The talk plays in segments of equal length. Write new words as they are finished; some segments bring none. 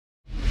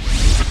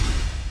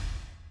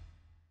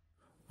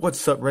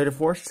What's up, Raider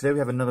Force? Today we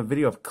have another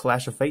video of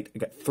Clash of Fate. I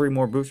got 3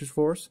 more boosters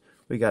for us.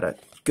 We got a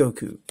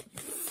Goku,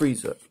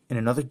 Frieza, and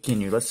another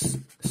Ginyu.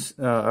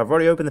 I've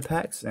already opened the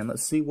packs, and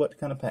let's see what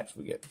kind of packs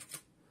we get.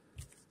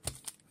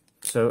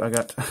 So I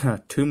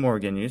got 2 more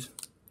Ginyus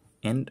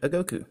and a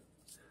Goku.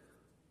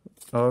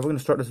 We're going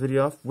to start this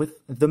video off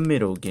with the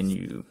middle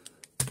Ginyu.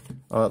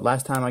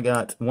 Last time I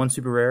got 1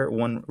 super rare,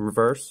 1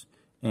 reverse,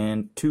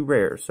 and 2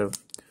 rares. So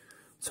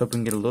let's hope we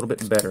can get a little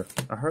bit better.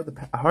 I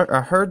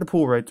heard the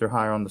pull rates are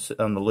higher on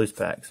the loose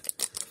packs,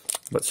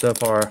 but so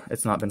far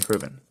it's not been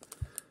proven.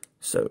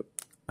 So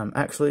I'm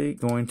actually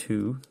going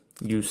to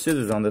use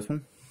scissors on this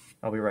one.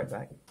 I'll be right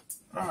back.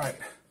 All right,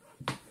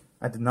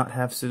 I did not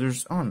have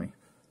scissors on me.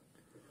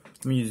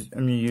 I'm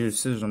gonna use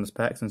scissors on this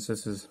pack since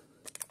this is.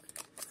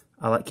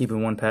 I like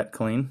keeping one pack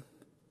clean.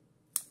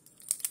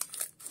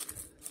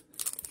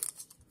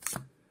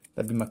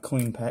 That'd be my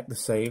clean pack to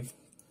save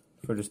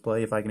for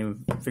display if I can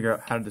even figure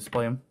out how to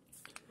display them.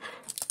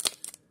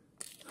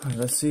 All right,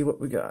 let's see what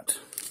we got.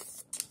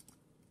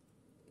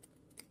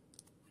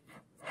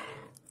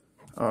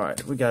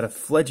 Alright, we got a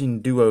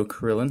fledgling duo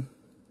Krillin,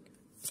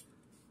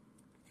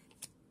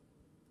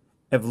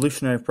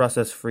 evolutionary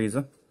process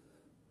Frieza,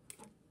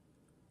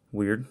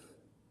 weird,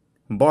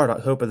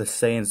 Bardock, Hope of the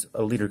Saiyans,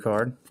 a leader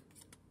card,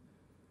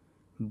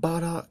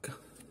 Bardock,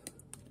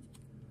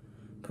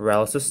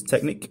 Paralysis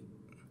Technique,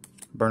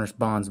 Burnished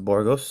Bonds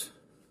Borgos,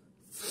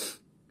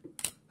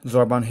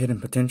 Zarbon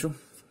Hidden Potential,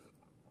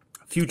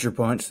 Future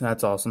Punch,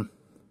 that's awesome,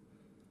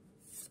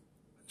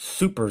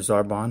 Super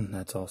Zarbon,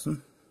 that's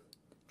awesome,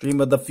 Dream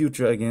of the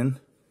Future again,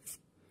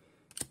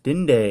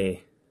 Dende,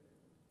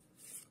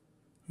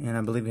 and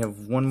I believe we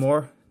have one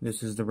more.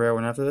 This is the rare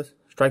one after this,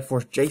 Strike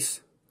Force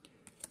Jace,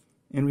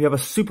 and we have a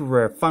super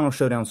rare Final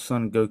Showdown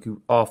Son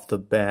Goku off the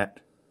bat.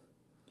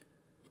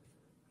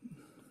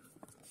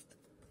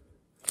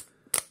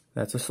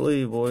 That's a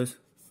sleeve, boys.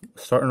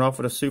 Starting off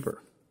with a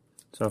super.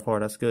 So far,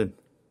 that's good.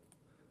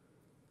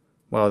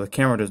 Well, the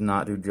camera does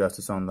not do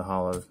justice on the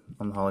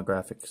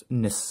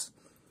holographic-ness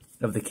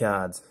of the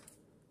cards.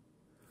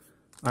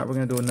 Alright, we're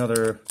gonna do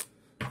another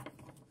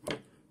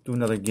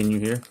Ginyu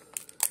here.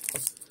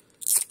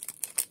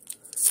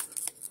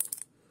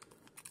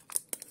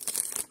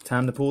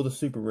 Time to pull the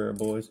super rare,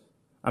 boys.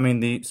 I mean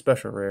the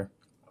special rare.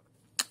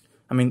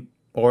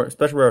 Or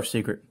special rare or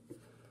secret.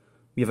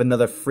 We have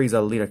another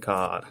Frieza leader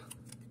card.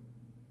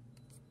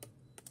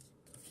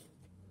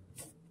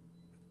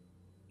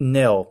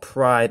 Nell,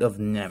 Pride of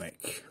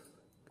Namek.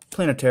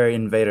 Planetary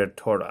Invader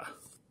Torra.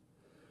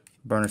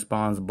 Burnished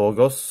Bonds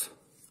Borgos.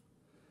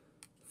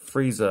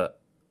 Frieza,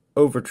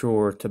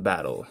 Overture to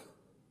Battle,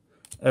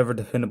 Ever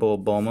Dependable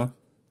Bulma,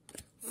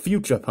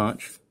 Future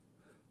Punch,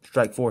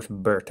 Strike Force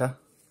Berta,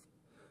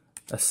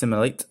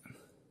 Assimilate,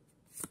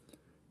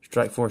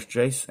 Strike Force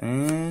Jace,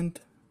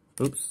 and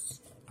oops,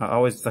 I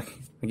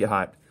get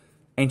hyped.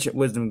 Ancient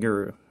Wisdom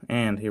Guru,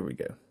 and here we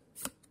go.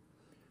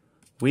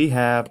 We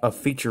have a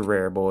feature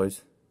rare,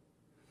 boys.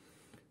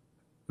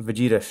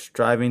 Vegeta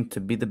striving to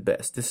be the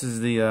best. This is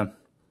the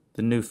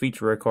new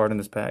feature rare card in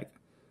this pack,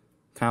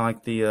 kind of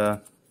like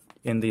the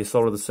in the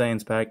Assault of the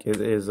Saiyans pack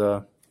is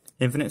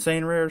Infinite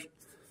Saiyan rares.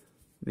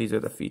 These are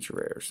the feature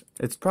rares.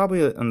 It's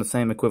probably on the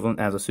same equivalent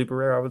as a super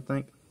rare, I would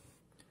think.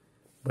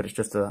 But it's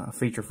just a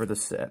feature for the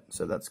set,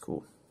 so that's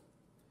cool.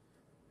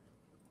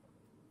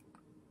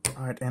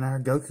 Alright, and our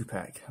Goku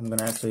pack. I'm going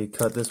to actually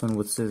cut this one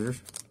with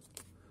scissors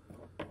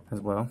as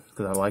well,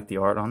 because I like the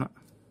art on it.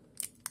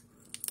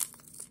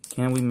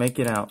 Can we make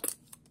it out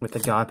with the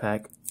God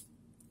pack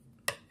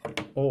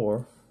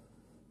or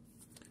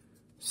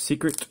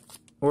secret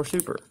or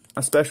super?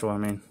 A special, I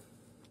mean.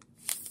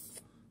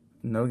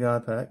 No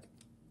God pack.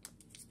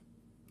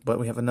 But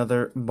we have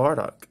another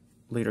Bardock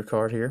leader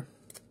card here.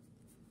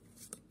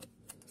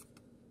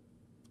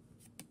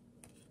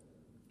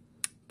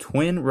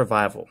 Twin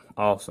Revival.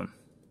 Awesome.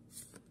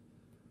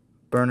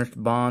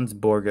 Burnished Bonds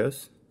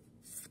Borgos.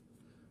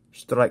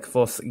 Strike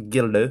Force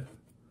Gildo.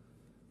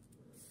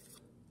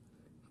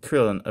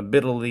 Krillin,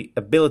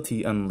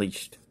 Ability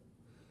Unleashed.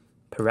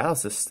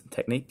 Paralysis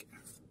Technique.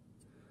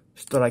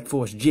 Strike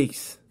Force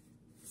Jace.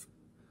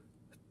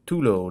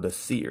 Tulo the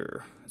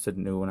Seer. That's a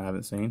new one I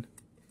haven't seen.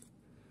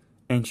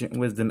 Ancient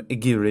Wisdom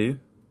Guru.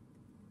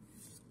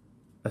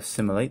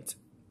 Assimilate.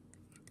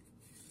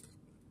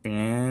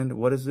 And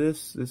what is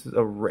this? This is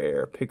a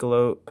rare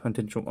Piccolo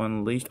Potential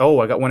Unleashed. Oh,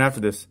 I got one after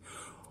this.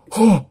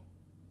 Oh!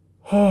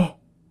 Oh!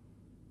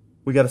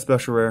 We got a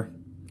special rare.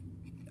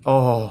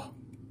 Oh.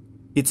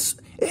 It's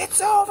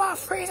over,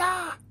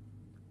 Frieza!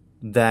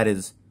 That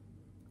is...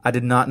 I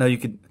did not know you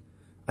could...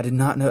 I did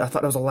not know... I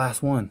thought that was the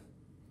last one.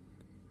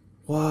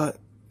 What?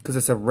 Because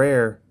it's a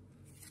rare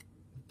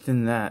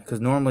than that.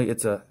 Because normally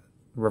it's a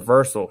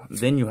reversal.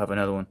 Then you have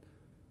another one.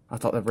 I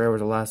thought that rare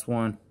was the last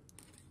one.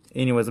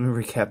 Anyways, let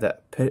me recap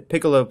that.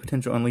 Piccolo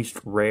Potential Unleashed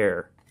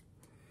rare.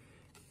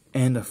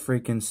 And a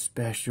freaking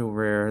special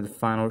rare. The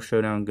Final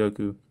Showdown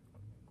Goku.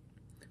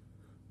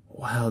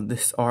 Wow,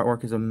 this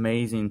artwork is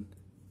amazing.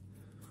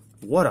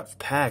 What a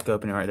pack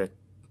opening right there.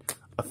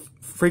 A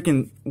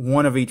freaking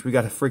one of each. We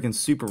got a freaking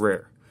super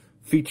rare.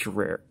 feature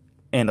rare,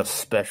 and a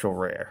special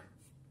rare.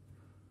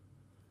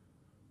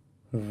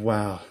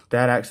 Wow,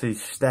 that actually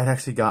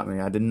got me.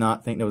 I did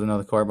not think there was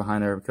another card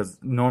behind there because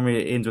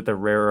normally it ends with a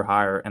rare or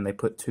higher, and they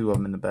put 2 of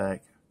them in the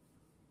back.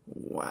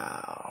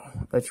 Wow,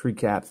 let's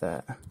recap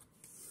that.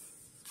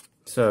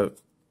 So,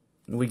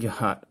 we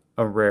got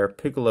a rare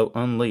Piccolo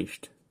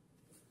Unleashed.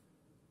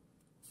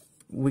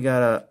 We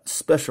got a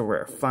special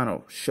rare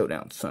Final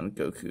Showdown Son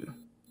Goku.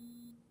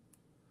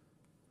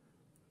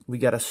 We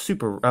got a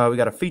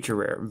feature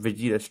rare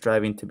Vegeta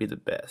Striving to be the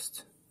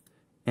Best.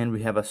 And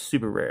we have a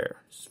super rare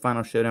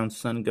Final Showdown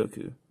Son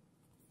Goku.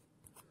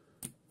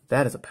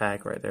 That is a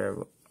pack right there.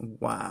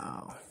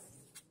 Wow.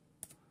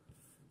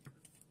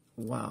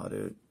 Wow,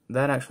 dude.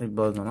 That actually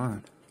blows my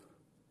mind.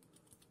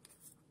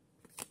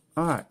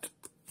 Alright.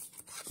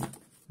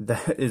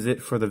 That is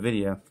it for the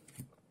video.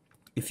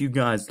 If you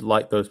guys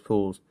like those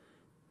pulls,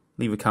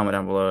 leave a comment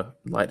down below,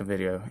 like the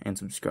video, and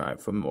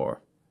subscribe for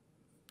more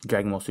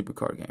Dragon Ball Super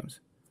card games.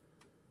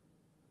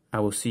 I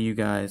will see you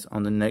guys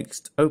on the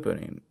next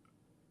opening.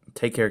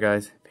 Take care,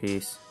 guys.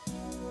 Peace.